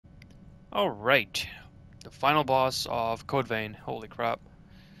Alright, the final boss of Code Vein. Holy crap.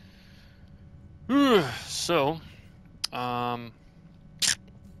 So, um,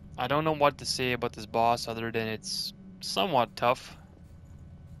 I don't know what to say about this boss other than it's somewhat tough.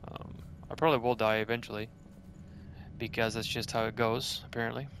 Um, I probably will die eventually, because that's just how it goes,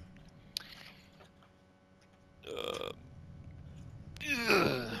 apparently. Uh, I do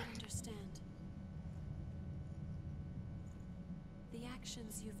not understand. The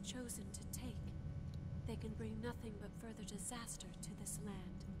actions you've chosen to take, they can bring nothing but further disaster to this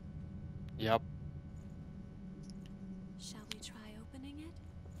land. Yep, Shall we try opening it?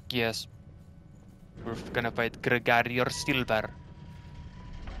 yes. We're gonna fight Gregarior Silver.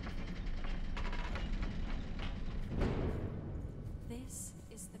 This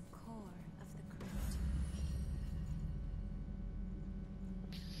is the core of the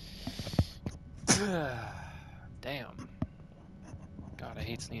crypt. Damn. God, I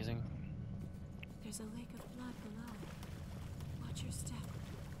hate sneezing. There's a lake of blood below. Watch your step.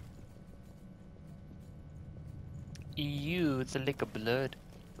 Ew, it's a lake of blood.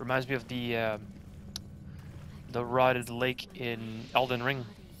 Reminds me of the rotted lake in Elden Ring,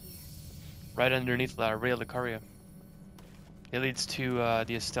 right underneath Ray Lucaria. It leads to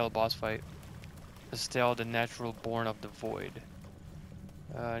the Estelle boss fight. Estelle, the natural born of the void.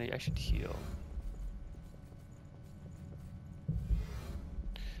 I should heal.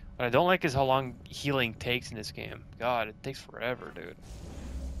 What I don't like is how long healing takes in this game. God, it takes forever, dude.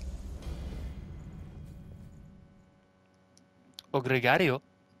 Oh, Gregario.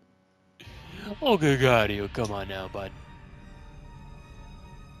 Oh, Gregario, come on now, bud.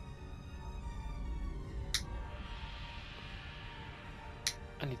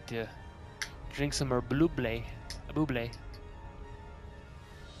 I need to drink some more Buble. Buble.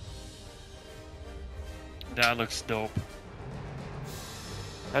 That looks dope.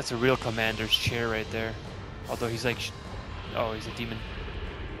 That's a real commander's chair right there. Although he's like, oh, he's a demon.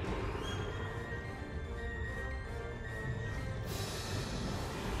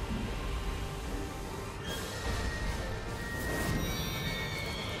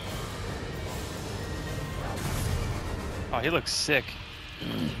 Oh, he looks sick.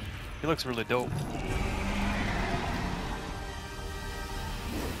 He looks really dope.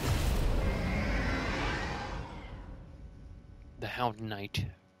 The Hound Knight.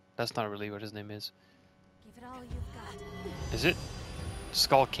 That's not really what his name is. Give it all you've got. Is it?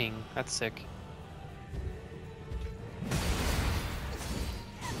 Skull King. That's sick.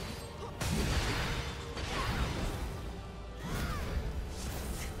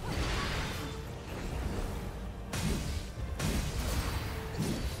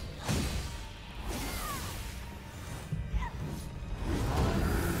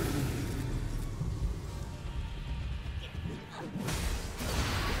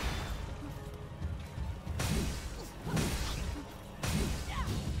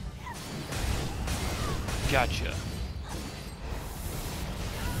 Gotcha.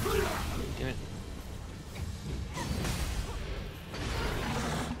 Damn it.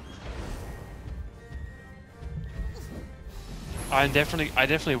 I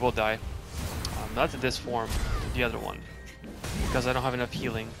definitely will die. Not to this form, the other one, because I don't have enough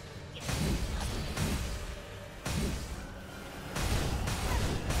healing.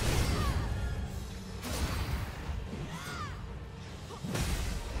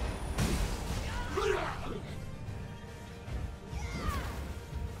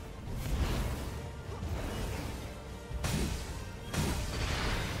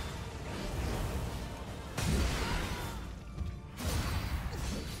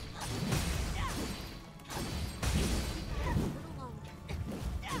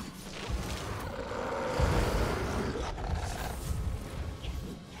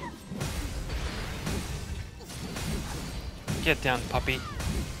 Get down, puppy.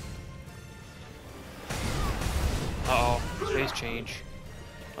 Uh-oh. Phase change.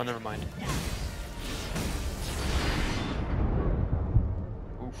 Oh, never mind.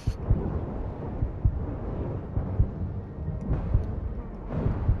 Oof.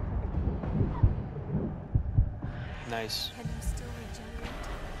 Nice. Can you still regenerate?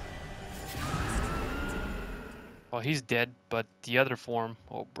 Well, he's dead, but the other form...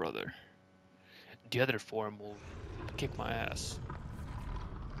 Oh, brother. The other form will kick my ass.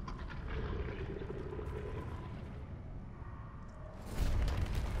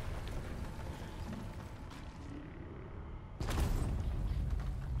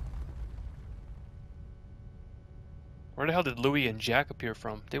 Where the hell did Louis and Jack appear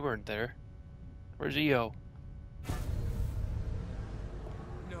from? They weren't there. Where's EO?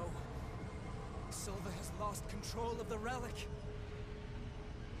 No. Silva has lost control of the relic.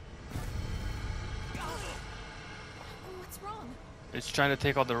 It's trying to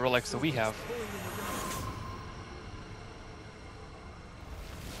take all the relics that we have.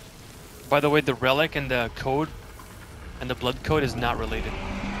 By the way, the relic and the code and the blood code is not related.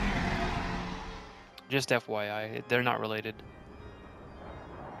 Just FYI, they're not related.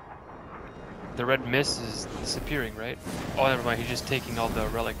 The red mist is disappearing, right? Oh, never mind, he's just taking all the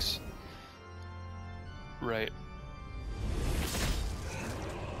relics. Right.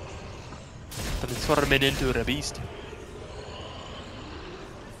 Transforming into a beast.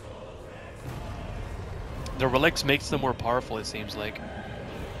 The relics makes them more powerful, it seems like.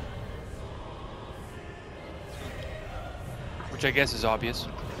 Which I guess is obvious.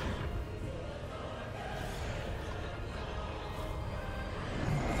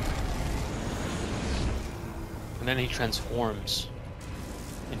 And then he transforms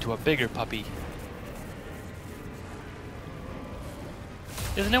into a bigger puppy.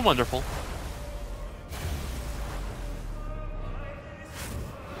 Isn't it wonderful?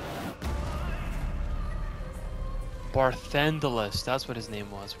 Barthandelus, that's what his name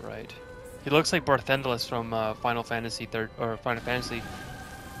was, right? He looks like Barthandelus from Final Fantasy Final Fantasy,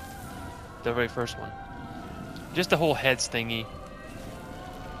 the very first one. Just the whole heads thingy.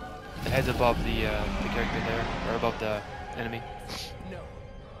 The head's above the character there, or above the enemy. No,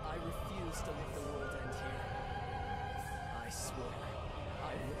 I refuse to let the world end here. I swear,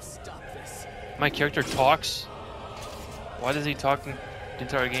 I will stop this. My character talks? Why does he talk in the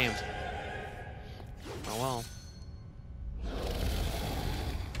entire game? Oh well.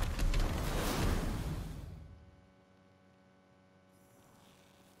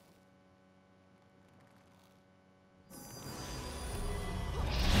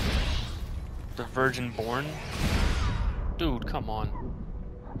 The Virgin Born? Dude, come on.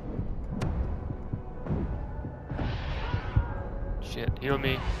 Shit, heal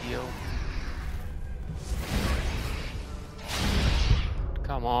me, heal.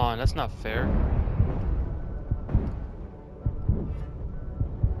 Come on, that's not fair.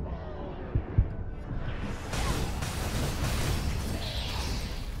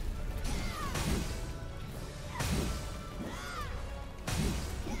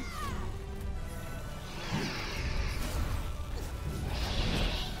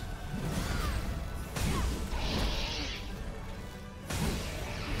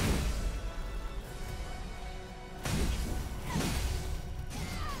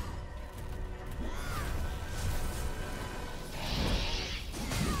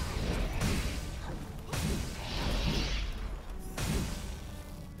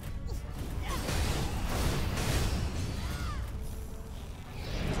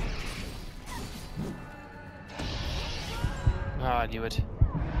 Ah, I knew it.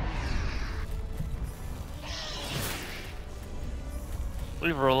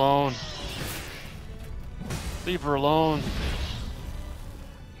 Leave her alone. Leave her alone.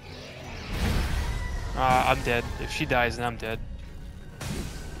 Ah, I'm dead. If she dies, then I'm dead.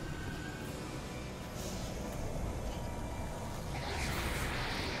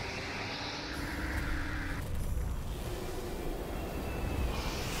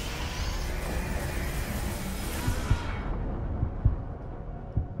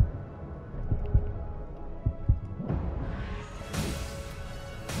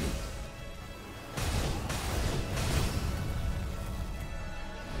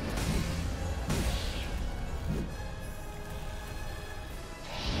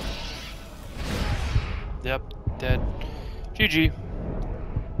 Yep, dead. GG.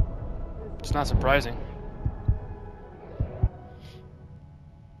 It's not surprising.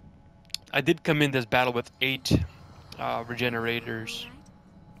 I did come in this battle with 8 regenerators.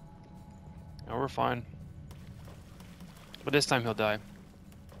 No, we're fine. But this time he'll die.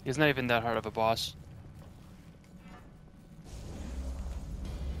 He's not even that hard of a boss.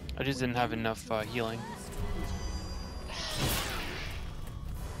 I just didn't have enough healing.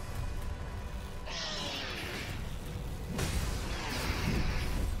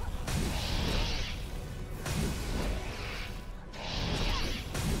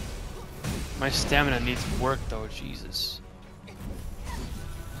 My stamina needs work though, Jesus.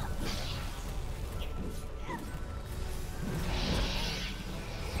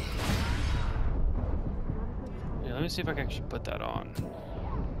 Yeah, let me see if I can actually put that on.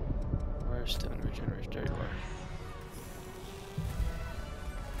 Where's stamina regeneration? There you are.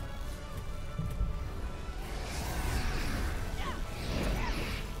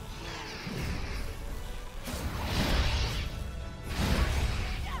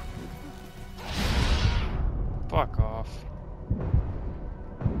 Fuck off.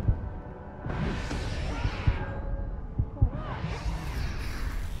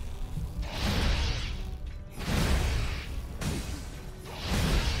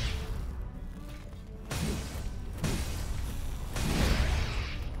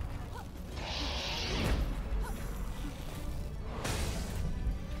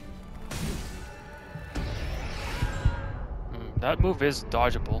 That move is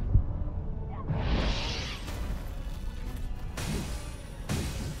dodgeable.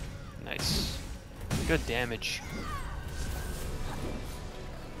 Nice. Good damage.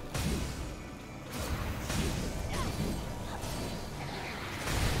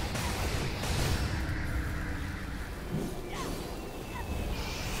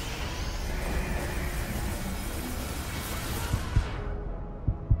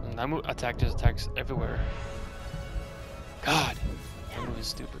 That move attack just attacks everywhere. God, that move is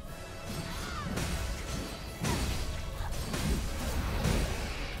stupid.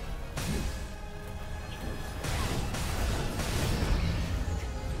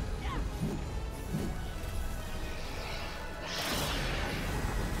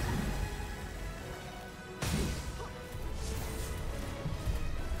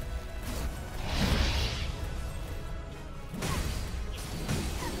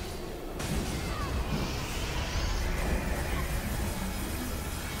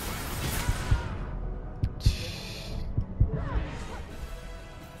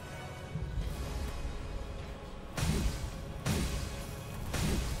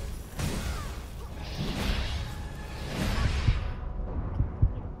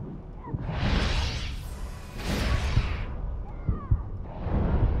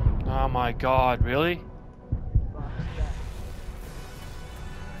 Oh my god, really?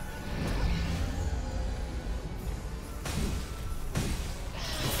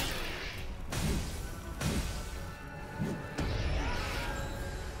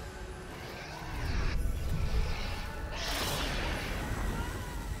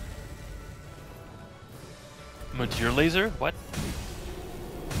 Meteor laser? What?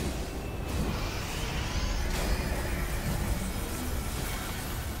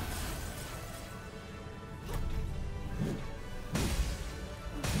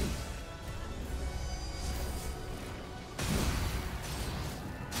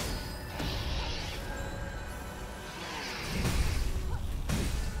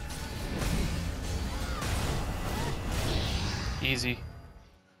 Easy.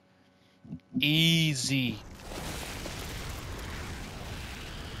 Easy.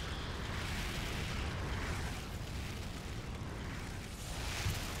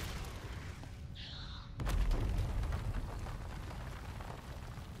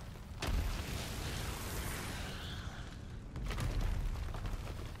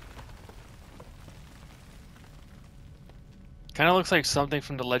 Kind of looks like something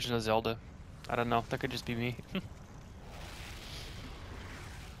from The Legend of Zelda. I don't know. That could just be me.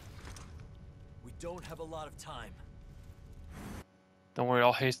 We don't have a lot of time. Don't worry,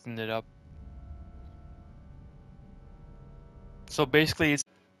 I'll hasten it up. So basically, it's...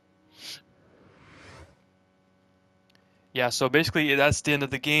 Yeah, so basically that's the end of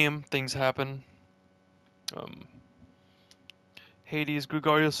the game. Things happen. Hades,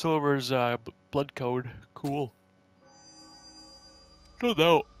 Gregorio Silver's blood code. Cool. No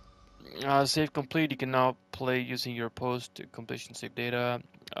doubt. Save complete. You can now play using your post-completion save data.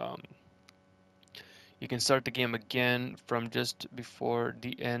 You can start the game again from just before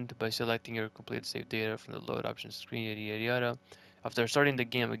the end by selecting your complete save data from the load options screen, yada yada yada. After starting the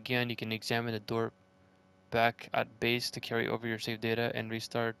game again, you can examine the door back at base to carry over your save data and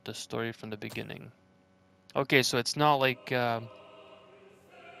restart the story from the beginning. Okay, so it's not like...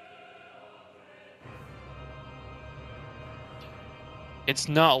 It's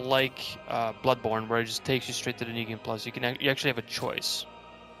not like Bloodborne, where it just takes you straight to the New Game Plus. You actually have a choice.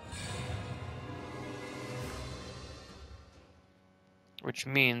 Which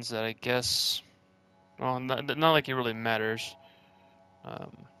means that I guess... Well, not like it really matters.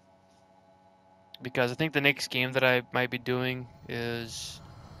 Because I think the next game that I might be doing is...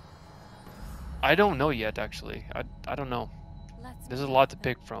 I don't know yet, actually. I don't know. There's a lot to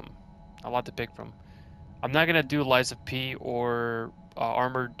pick from. A lot to pick from. I'm not gonna do Lies of P or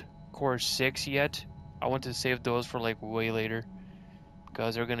Armored Core 6 yet. I want to save those for like way later.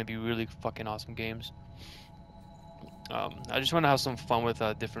 Because they're gonna be really fucking awesome games. I just want to have some fun with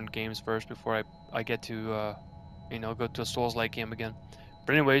different games first before I get to, you know, go to a Souls-like game again.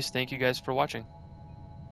 But anyways, thank you guys for watching.